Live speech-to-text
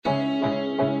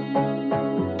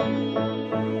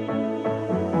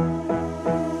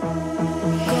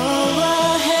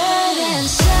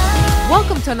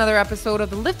Welcome to another episode of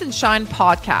the Lift and Shine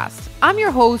podcast. I'm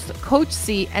your host, Coach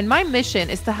C, and my mission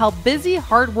is to help busy,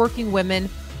 hardworking women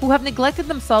who have neglected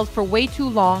themselves for way too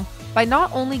long by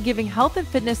not only giving health and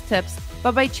fitness tips,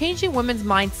 but by changing women's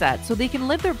mindset so they can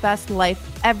live their best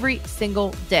life every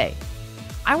single day.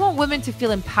 I want women to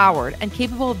feel empowered and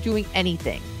capable of doing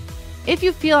anything. If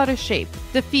you feel out of shape,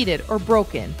 defeated, or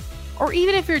broken, or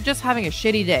even if you're just having a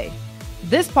shitty day,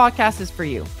 this podcast is for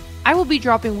you. I will be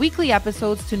dropping weekly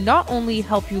episodes to not only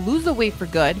help you lose the weight for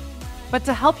good, but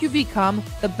to help you become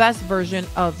the best version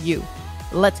of you.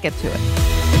 Let's get to it.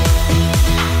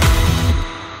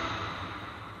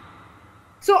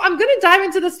 So I'm going to dive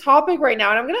into this topic right now,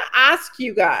 and I'm going to ask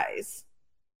you guys,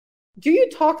 do you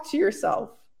talk to yourself?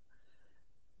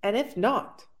 And if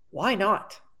not, why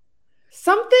not?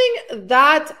 Something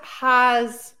that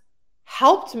has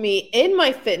helped me in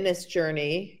my fitness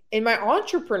journey, in my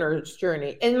entrepreneur's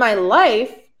journey, in my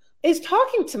life, is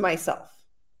talking to myself.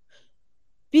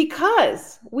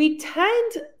 Because we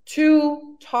tend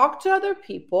to talk to other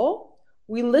people,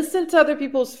 we listen to other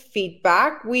people's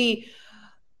feedback, we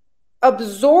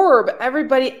absorb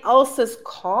everybody else's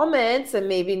comments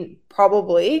and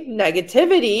probably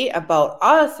negativity about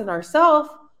us and ourselves,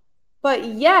 but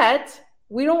yet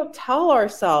we don't tell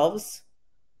ourselves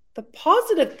the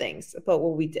positive things about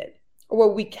what we did or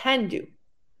what we can do.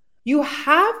 You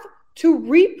have to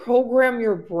reprogram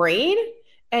your brain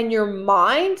and your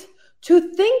mind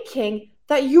to thinking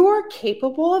that you are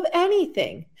capable of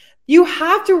anything. You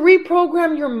have to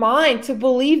reprogram your mind to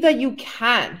believe that you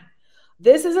can.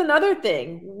 This is another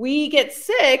thing. We get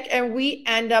sick and we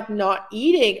end up not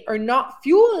eating or not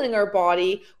fueling our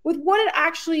body with what it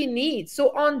actually needs.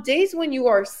 So on days when you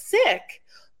are sick,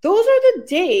 those are the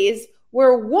days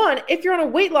where, one, if you're on a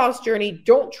weight loss journey,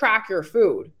 don't track your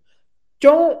food.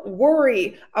 Don't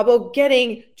worry about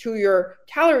getting to your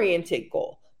calorie intake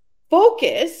goal.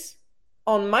 Focus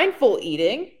on mindful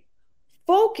eating.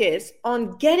 Focus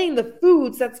on getting the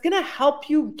foods that's going to help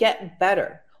you get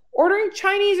better. Ordering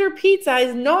Chinese or pizza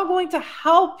is not going to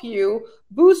help you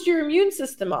boost your immune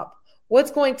system up. What's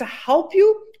going to help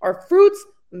you are fruits,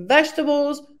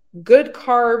 vegetables, good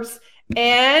carbs,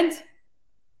 and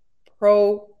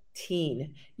protein.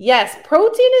 Yes,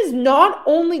 protein is not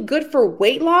only good for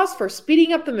weight loss, for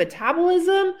speeding up the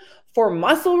metabolism, for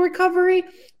muscle recovery,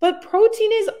 but protein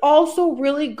is also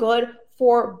really good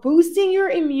for boosting your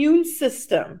immune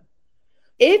system.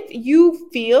 If you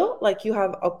feel like you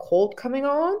have a cold coming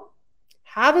on,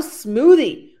 have a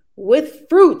smoothie with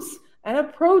fruits and a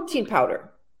protein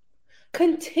powder.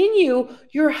 Continue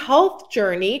your health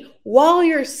journey while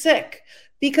you're sick.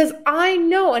 Because I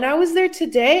know, and I was there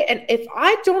today, and if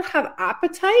I don't have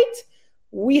appetite,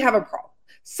 we have a problem.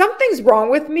 Something's wrong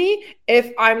with me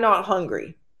if I'm not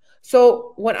hungry.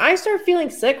 So when I start feeling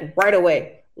sick, right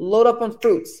away, load up on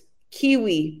fruits,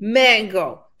 kiwi,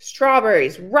 mango,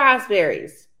 strawberries,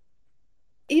 raspberries.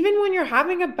 Even when you're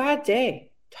having a bad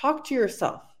day, talk to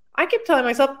yourself. I keep telling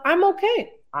myself, I'm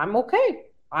okay. I'm okay.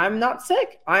 I'm not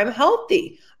sick. I'm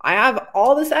healthy. I have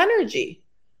all this energy.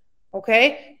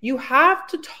 Okay, you have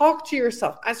to talk to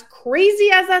yourself. As crazy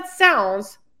as that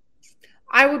sounds,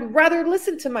 I would rather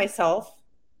listen to myself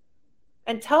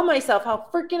and tell myself how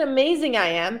freaking amazing I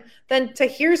am than to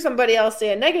hear somebody else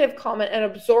say a negative comment and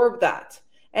absorb that.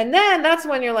 And then that's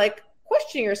when you're like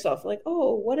questioning yourself, like,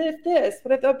 oh, what if this?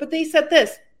 What if that? But they said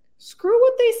this. Screw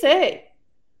what they say.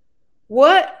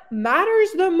 What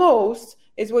matters the most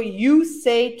is what you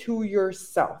say to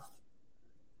yourself.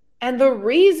 And the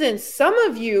reason some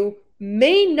of you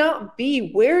may not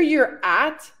be where you're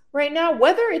at right now,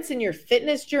 whether it's in your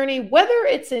fitness journey, whether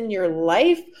it's in your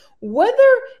life,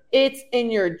 whether it's in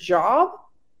your job,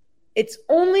 it's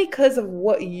only because of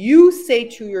what you say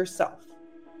to yourself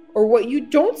or what you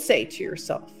don't say to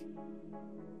yourself.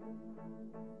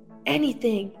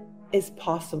 Anything is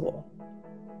possible.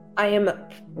 I am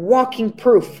walking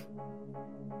proof.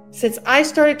 Since I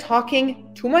started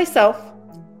talking to myself,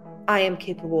 I am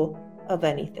capable of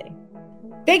anything.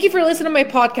 Thank you for listening to my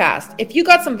podcast. If you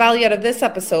got some value out of this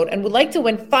episode and would like to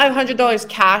win $500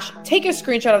 cash, take a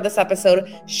screenshot of this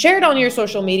episode, share it on your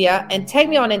social media, and tag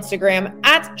me on Instagram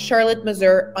at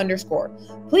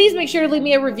 @CharlotteMazur_. Please make sure to leave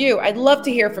me a review. I'd love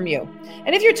to hear from you.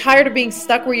 And if you're tired of being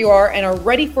stuck where you are and are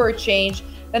ready for a change,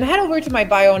 then head over to my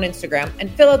bio on Instagram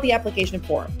and fill out the application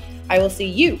form. I will see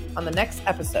you on the next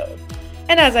episode.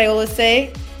 And as I always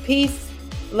say, peace,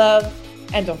 love,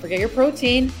 and don't forget your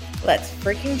protein. Let's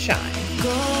freaking shine. Go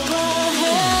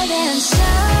ahead and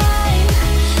shine.